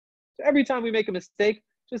repent. So every time we make a mistake,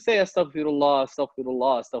 just say astaghfirullah,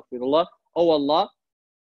 astaghfirullah, astaghfirullah. Oh Allah,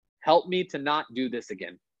 help me to not do this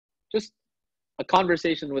again. Just a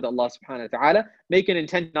conversation with Allah subhanahu wa ta'ala. Make an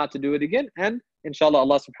intent not to do it again. And inshallah,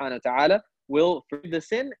 Allah subhanahu wa ta'ala will forgive the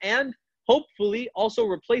sin and hopefully also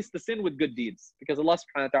replace the sin with good deeds. Because Allah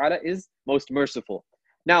subhanahu wa ta'ala is most merciful.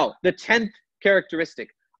 Now, the 10th characteristic.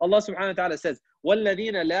 Allah subhanahu wa ta'ala says,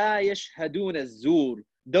 وَالَّذِينَ لَا يَشْهَدُونَ الزُّورِ.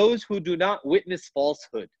 Those who do not witness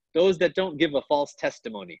falsehood. Those that don't give a false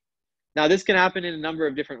testimony. Now, this can happen in a number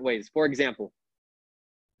of different ways. For example,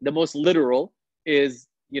 the most literal is,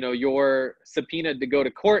 you're subpoenaed to go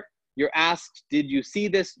to court. You're asked, did you see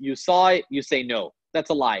this? You saw it. You say no. That's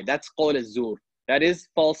a lie. That's qawl az-zur. That is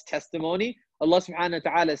false testimony. Allah subhanahu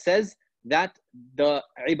wa ta'ala says that the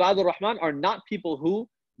Ibadur Rahman are not people who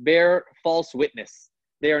bear false witness.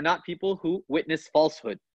 They are not people who witness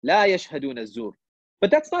falsehood. La yashhadun az-zur.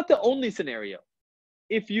 But that's not the only scenario.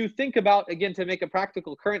 If you think about, again, to make a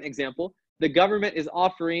practical current example, the government is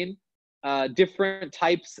offering different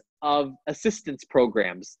types of assistance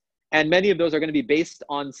programs. And many of those are going to be based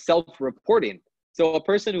on self-reporting. So a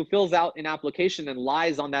person who fills out an application and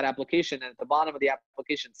lies on that application, and at the bottom of the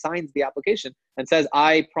application signs the application and says,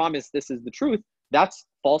 I promise this is the truth, that's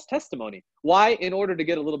false testimony. Why? In order to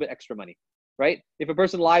get a little bit extra money, right? If a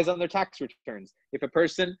person lies on their tax returns, if a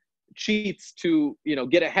person cheats to,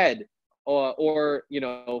 get ahead, or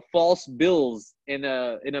false bills in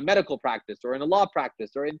a medical practice or in a law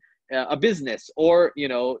practice or in a business, or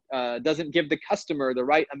doesn't give the customer the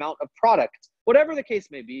right amount of product, whatever the case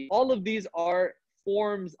may be. All of these are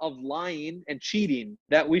forms of lying and cheating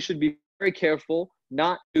that we should be very careful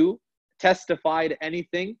not to testify to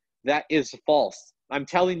anything that is false. I'm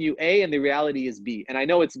telling you A and the reality is B, and I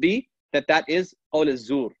know it's B, that is qawl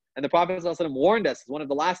az-zur. And the Prophet ﷺ warned us, one of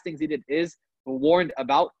the last things he did is warned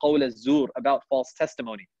about qawl az-zur, about false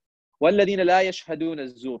testimony. وَالَّذِينَ لَا يَشْهَدُونَ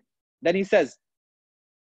الزُّورَ. Then he says,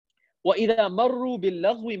 وَإِذَا مَرُّوا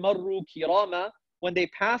بِاللَّغْوِ مَرُّوا كِرَامًا. When they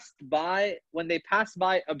pass by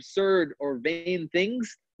absurd or vain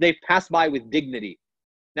things, they pass by with dignity.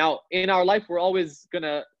 Now, in our life, we're always going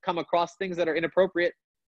to come across things that are inappropriate,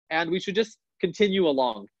 and we should just continue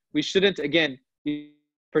along. We shouldn't, again,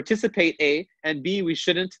 participate, A, and B, we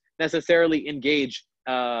shouldn't necessarily engage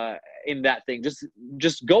in that thing.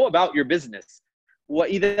 Just go about your business.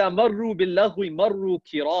 وَإِذَا مَرُّوا بِاللَّغْوِ مَرُّوا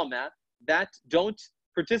كِرَامًا. That don't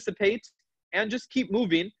participate and just keep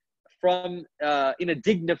moving from in a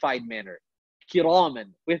dignified manner.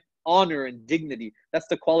 Kiraman, with honor and dignity. That's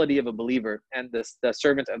the quality of a believer and the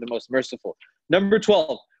servant of the most merciful. Number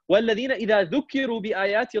 12. وَالَّذِينَ إِذَا ذُكِّرُوا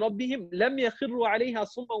بِآيَاتِ رَبِّهِمْ لَمْ يَخِرُّوا عَلَيْهَا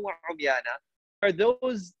صُمًّا وَعُمْيَانًا. Are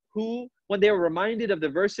those who, when they are reminded of the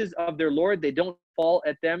verses of their Lord, they don't fall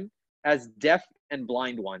at them as deaf and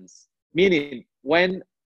blind ones. Meaning, when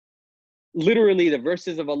literally the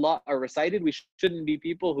verses of Allah are recited, we shouldn't be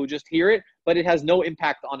people who just hear it, but it has no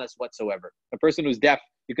impact on us whatsoever. A person who's deaf,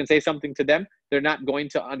 you can say something to them, they're not going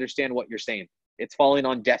to understand what you're saying. It's falling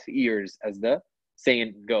on deaf ears, as the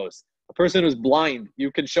saying goes. A person who's blind,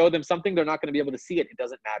 you can show them something, they're not going to be able to see it. It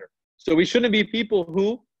doesn't matter. So we shouldn't be people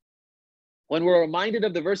who, when we're reminded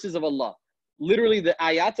of the verses of Allah, literally the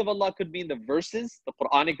ayat of Allah could mean the verses, the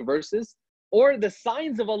Quranic verses, or the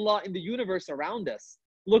signs of Allah in the universe around us.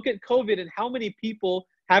 Look at COVID and how many people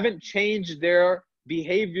haven't changed their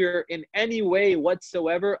behavior in any way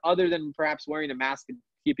whatsoever other than perhaps wearing a mask and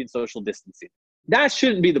keeping social distancing. That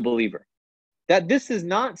shouldn't be the believer. That this is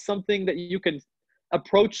not something that you can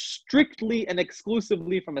approach strictly and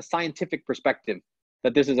exclusively from a scientific perspective,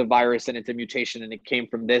 that this is a virus and it's a mutation and it came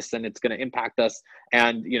from this and it's going to impact us,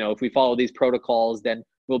 and if we follow these protocols then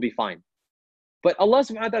we'll be fine. But Allah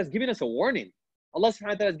subhanahu wa ta'ala is giving us a warning. Allah subhanahu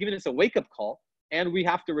wa ta'ala is giving us a wake-up call, and we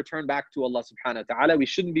have to return back to Allah subhanahu wa ta'ala. We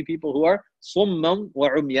shouldn't be people who are summam wa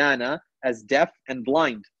umyana, as deaf and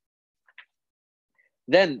blind.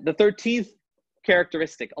 Then the 13th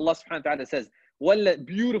characteristic, Allah subhanahu wa ta'ala says,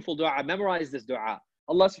 beautiful dua, memorize this dua.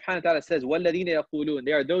 Allah subhanahu wa ta'ala says, وَالَّذِينَ يَقُولُونَ,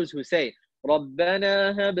 they are those who say,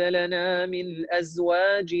 رَبَّنَا هَبْ لَنَا مِنْ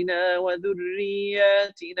أَزْوَاجِنَا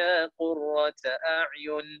وَذُرِّيَّاتِنَا قُرَّةَ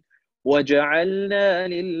أَعْيُنٍ وَجَعَلْنَا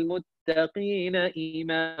لِلْمُتَّقِينَ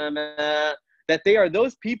إِمَامًا. That they are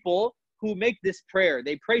those people who make this prayer.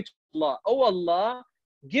 They pray to Allah, oh Allah,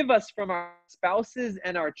 give us from our spouses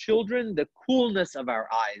and our children the coolness of our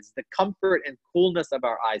eyes, the comfort and coolness of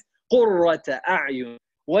our eyes. قُرَّةَ أَعْيُنٍ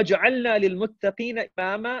وَجَعَلْنَا لِلْمُتَّقِينَ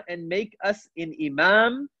إِمَامًا, and make us an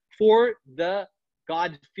imam for the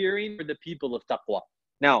God-fearing, for the people of taqwa.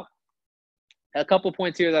 Now, a couple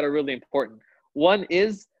points here that are really important. One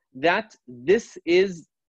is that this is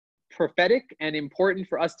prophetic and important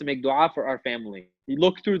for us to make dua for our family. You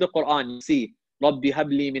look through the Quran, you see, رَبِّ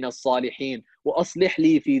هَبْ لِي مِنَ الصَّالِحِينَ وَأَصْلِحْ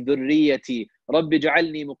لِي فِي ذُرِّيَّتِي رَبِّ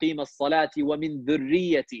اجْعَلْنِي مُقِيمَ الصَّلَاةِ وَمِنْ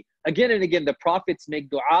ذُرِّيَّتِي. Again and again, the prophets make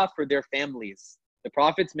dua for their families. The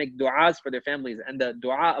prophets make du'as for their families, and the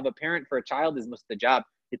dua of a parent for a child is mustajab.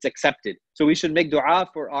 It's accepted. So we should make dua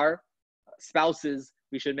for our spouses.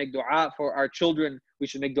 We should make dua for our children. We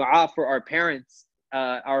should make dua for our parents,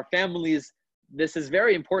 our families. This is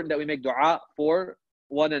very important that we make dua for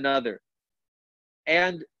one another.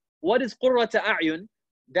 And what is qurrata a'yun?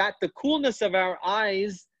 That the coolness of our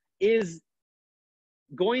eyes is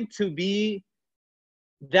going to be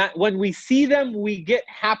that when we see them, we get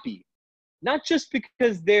happy. Not just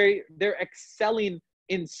because they're excelling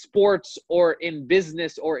in sports or in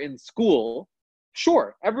business or in school.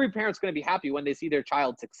 Sure, every parent's going to be happy when they see their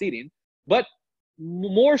child succeeding, but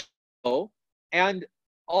more so, and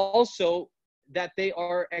also that they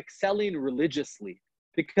are excelling religiously.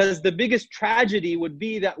 Because the biggest tragedy would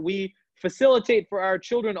be that we facilitate for our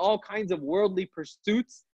children all kinds of worldly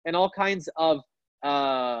pursuits and all kinds of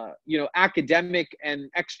academic and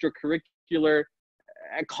extracurricular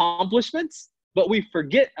accomplishments, but we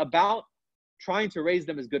forget about trying to raise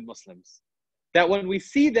them as good Muslims. That when we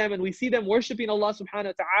see them and we see them worshiping Allah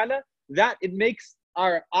subhanahu wa ta'ala, that it makes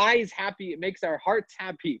our eyes happy, it makes our hearts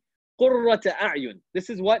happy. Qurrata a'yun. This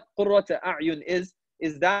is what qurrata a'yun is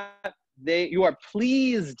that you are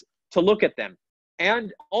pleased to look at them.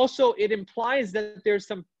 And also it implies that there's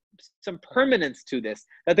some some permanence to this,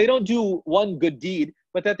 that they don't do one good deed,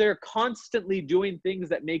 but that they're constantly doing things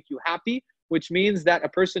that make you happy, which means that a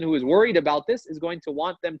person who is worried about this is going to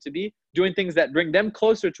want them to be doing things that bring them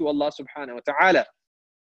closer to Allah subhanahu wa ta'ala.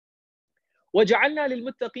 وَجَعَلْنَا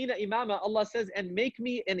لِلْمُتَّقِينَ إِمَامًا, Allah says, and make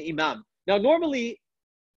me an imam. Now, normally,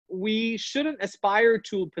 we shouldn't aspire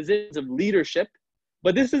to positions of leadership,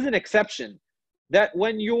 but this is an exception. That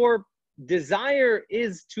when your desire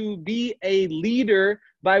is to be a leader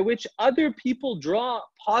by which other people draw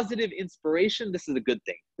positive inspiration, this is a good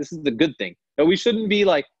thing. This is the good thing. But we shouldn't be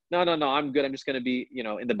like, no, I'm good. I'm just going to be,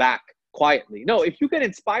 in the back quietly. No, if you can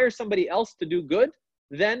inspire somebody else to do good,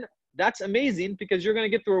 then that's amazing, because you're going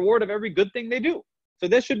to get the reward of every good thing they do. So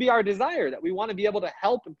this should be our desire, that we want to be able to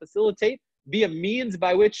help and facilitate, be a means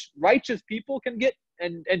by which righteous people can get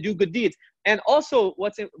and do good deeds. And also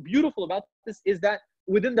what's beautiful about this is that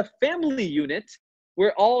within the family unit,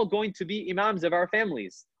 we're all going to be imams of our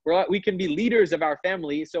families. We can be leaders of our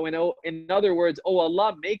family. So in other words, oh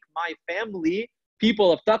Allah, make my family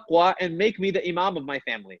people of taqwa and make me the imam of my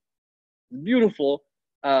family. Beautiful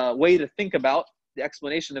way to think about the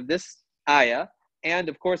explanation of this ayah. And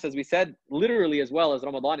of course, as we said, literally as well, as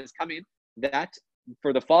Ramadan is coming, that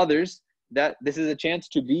for the fathers, that this is a chance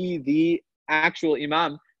to be the actual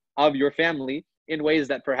imam of your family in ways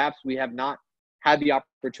that perhaps we have not had the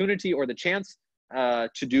opportunity or the chance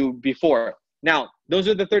to do before. Now, those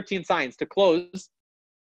are the 13 signs. To close,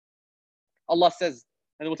 Allah says,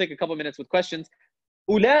 and we'll take a couple minutes with questions,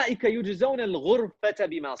 أُولَٰئِكَ يُجْزَوْنَ الْغُرْفَةَ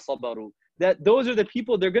بِمَا صَبَرُوا. That those are the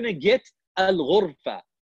people, they're going to get al-ghurfa.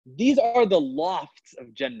 These are the lofts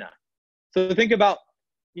of Jannah. So think about,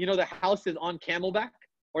 the houses on Camelback,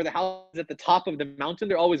 or the houses at the top of the mountain.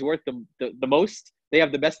 They're always worth the most. They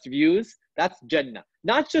have the best views. That's Jannah.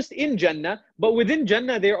 Not just in Jannah, but within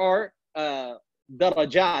Jannah there are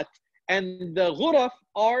darajat, and the ghuraf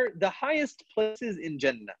are the highest places in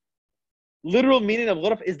Jannah. Literal meaning of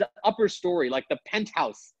ghuraf is the upper story, like the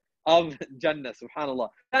penthouse of Jannah, subhanAllah.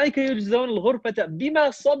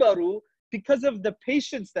 Because of the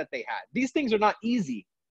patience that they had. These things are not easy.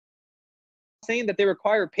 Saying that they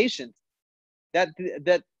require patience. That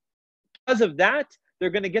because of that, they're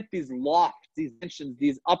going to get these lofts, these mansions,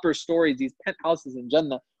 these upper stories, these penthouses in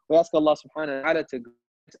Jannah. We ask Allah subhanahu wa ta'ala to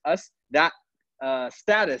grant us that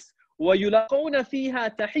status. وَيُلَقَوْنَ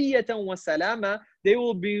فِيهَا تَحِيَّةً وَسَلَامًا. They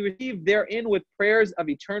will be received therein with prayers of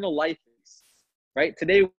eternal life. Right?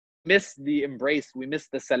 Today we miss the embrace, we miss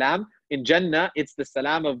the salam. In Jannah, it's the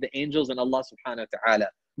salam of the angels and Allah subhanahu wa ta'ala.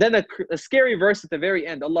 Then a scary verse at the very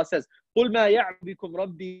end, Allah says, قُلْ مَا يَعْبِكُمْ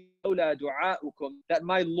رَبِّي لَوْلَا دُعَاؤُكُمْ. That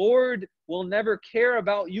my Lord will never care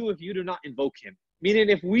about you if you do not invoke Him. Meaning,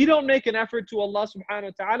 if we don't make an effort to Allah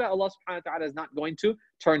subhanahu wa ta'ala, Allah subhanahu wa ta'ala is not going to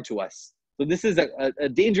turn to us. So this is a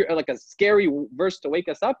danger, like a scary verse to wake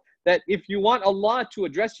us up, that if you want Allah to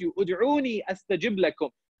address you, أُدْعُونِي أَسْتَجِبْ لَكُمْ.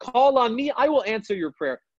 Call on me, I will answer your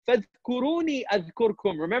prayer. فَاذْكُرُونِي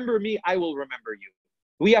أَذْكُرْكُمْ. Remember me, I will remember you.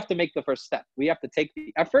 We have to make the first step. We have to take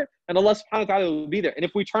the effort, and Allah subhanahu wa ta'ala will be there. And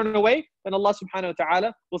if we turn away, then Allah subhanahu wa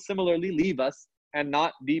ta'ala will similarly leave us and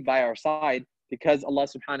not be by our side, because Allah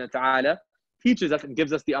subhanahu wa ta'ala teaches us and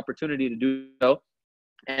gives us the opportunity to do so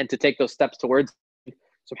and to take those steps towards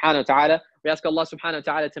subhanahu wa ta'ala. We ask Allah subhanahu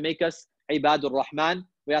wa ta'ala to make us ibadur rahman.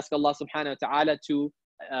 We ask Allah subhanahu wa ta'ala to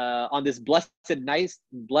on this blessed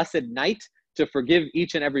night to forgive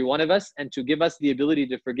each and every one of us, and to give us the ability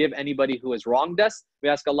to forgive anybody who has wronged us. We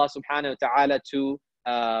ask Allah subhanahu wa ta'ala to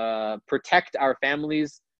protect our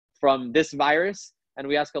families from this virus, and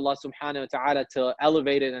we ask Allah subhanahu wa ta'ala to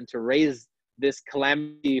elevate it and to raise this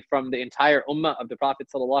calamity from the entire ummah of the Prophet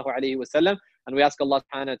sallallahu alaihi wasallam. And we ask Allah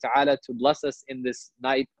subhanahu wa ta'ala to bless us in this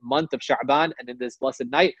month of Sha'ban, and in this blessed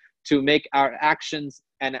night, to make our actions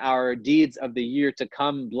and our deeds of the year to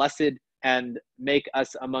come blessed, and make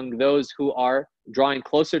us among those who are drawing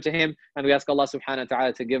closer to Him. And we ask Allah subhanahu wa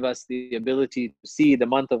ta'ala to give us the ability to see the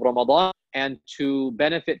month of Ramadan and to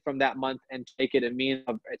benefit from that month, and to make it a means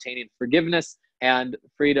of attaining forgiveness and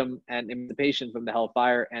freedom and emancipation from the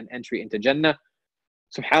hellfire and entry into Jannah.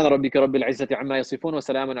 سبحان ربك رب العزة عما يصفون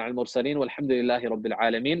وسلام على المرسلين والحمد لله رب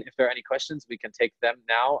العالمين. If there are any questions, we can take them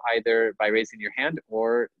now, either by raising your hand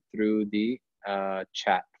or through the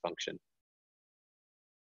chat function.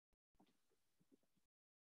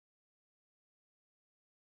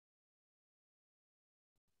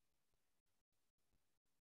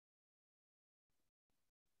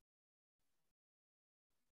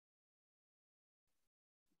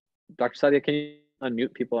 Dr. Sadia, can you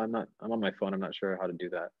unmute people? I'm on my phone. I'm not sure how to do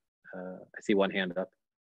that. I see one hand up.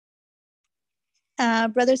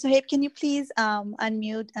 Brother Sohaib, can you please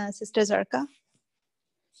unmute Sister Zarka?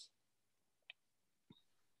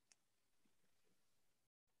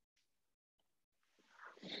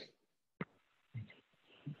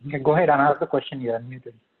 Yeah, go ahead and ask the question. You're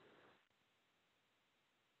unmuted.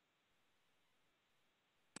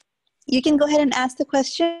 You can go ahead and ask the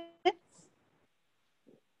question.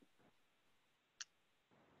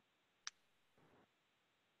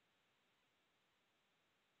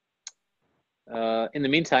 In the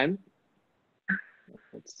meantime,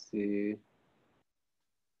 let's see.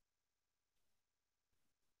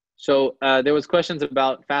 So there was questions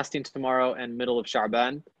about fasting tomorrow and middle of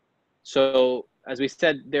Sha'ban. So as we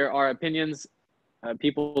said, there are opinions.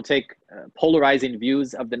 People take polarizing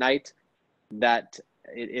views of the night, that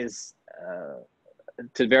it is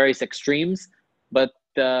to various extremes. But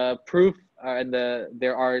the proof and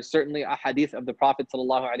there are certainly a hadith of the Prophet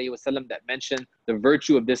ﷺ that mention the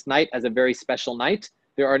virtue of this night as a very special night.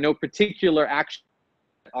 There are no particular actions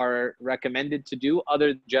that are recommended to do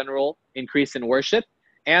other than general increase in worship.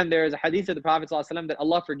 And there is a hadith of the Prophet ﷺ that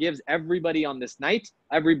Allah forgives everybody on this night,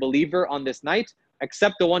 every believer on this night,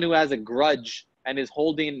 except the one who has a grudge and is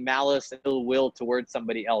holding malice and ill will towards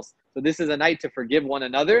somebody else. So this is a night to forgive one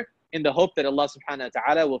another in the hope that Allah subhanahu wa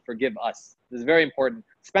ta'ala will forgive us. This is very important.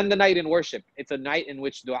 Spend the night in worship. It's a night in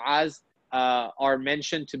which du'as are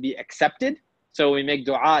mentioned to be accepted. So we make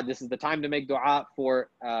du'a. This is the time to make du'a for,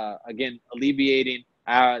 again, alleviating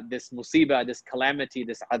this musibah, this calamity,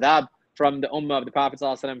 this adab from the ummah of the Prophet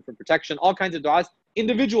ﷺ for protection. All kinds of du'as,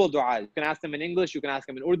 individual du'as. You can ask them in English, you can ask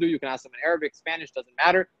them in Urdu, you can ask them in Arabic, Spanish, doesn't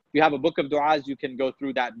matter. If you have a book of du'as, you can go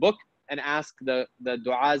through that book and ask the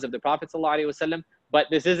du'as of the Prophet ﷺ. But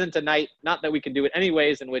this isn't a night, not that we can do it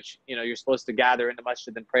anyways, in which you're supposed to gather in the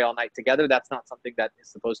masjid and pray all night together. That's not something that is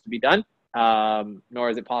supposed to be done, nor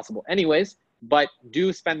is it possible anyways. But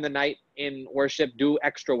do spend the night in worship, do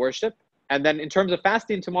extra worship. And then in terms of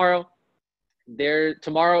fasting tomorrow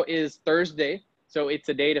is Thursday, so it's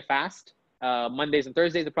a day to fast. Mondays and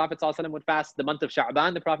Thursdays, the Prophet ﷺ would fast. The month of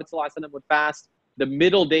Sha'ban, the Prophet ﷺ would fast. The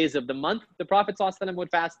middle days of the month, the Prophet ﷺ would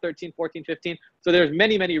fast 13, 14, 15. So there's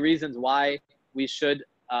many, many reasons why we should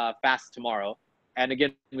fast tomorrow. And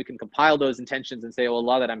again, we can compile those intentions and say, oh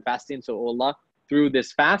Allah, that I'm fasting. So, oh Allah, through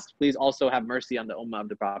this fast, please also have mercy on the ummah of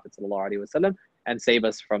the Prophet ﷺ and save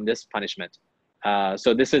us from this punishment.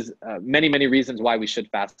 So this is many, many reasons why we should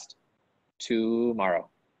fast tomorrow.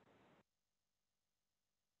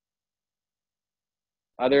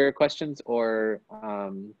 Other questions or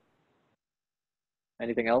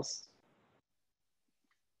anything else?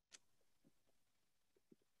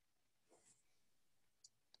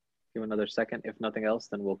 Give another second. If nothing else,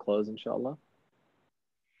 then we'll close, inshallah.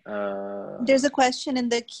 There's a question in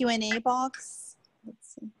the Q&A box.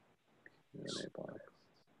 Let's see. Q&A box.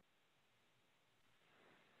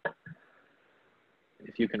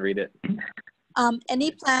 If you can read it.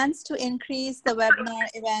 Any plans to increase the webinar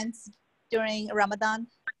events during Ramadan?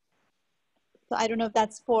 So I don't know if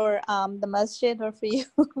that's for the masjid or for you.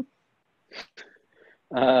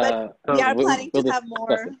 But we are planning to have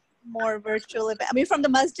more virtual events. I mean, from the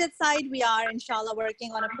masjid side, we are inshallah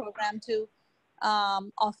working on a program to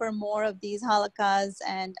offer more of these halakas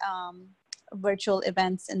and virtual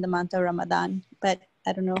events in the month of Ramadan. But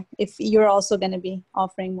I don't know if you're also going to be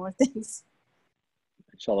offering more things.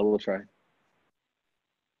 Inshallah, we'll try.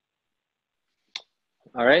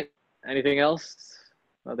 All right. Anything else?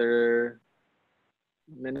 Another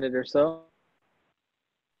minute or so?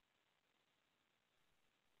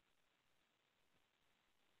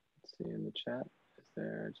 Let's see in the chat. Is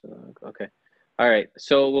there? Okay. All right.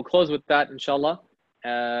 So we'll close with that, inshallah.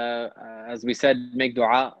 As we said, make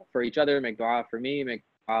dua for each other, make dua for me, make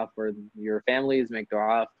dua for your families, make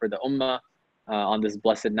dua for the ummah on this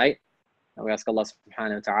blessed night. And we ask Allah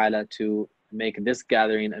subhanahu wa ta'ala to make this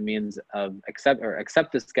gathering a means of accept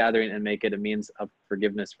this gathering and make it a means of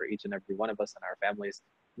forgiveness for each and every one of us and our families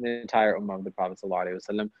and the entire ummah of the Prophet sallallahu alaihi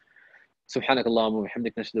wasallam. سبحانك اللهم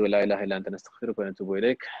وبحمدك نشهد أن لا إله إلا أنت نستغفرك ونتوب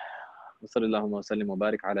إليك وصلى اللهم وسلم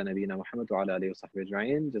وبارك على نبينا محمد وعلى آله وصحبه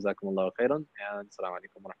أجمعين جزاكم الله خيرا and السلام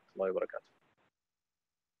عليكم ورحمة الله وبركاته.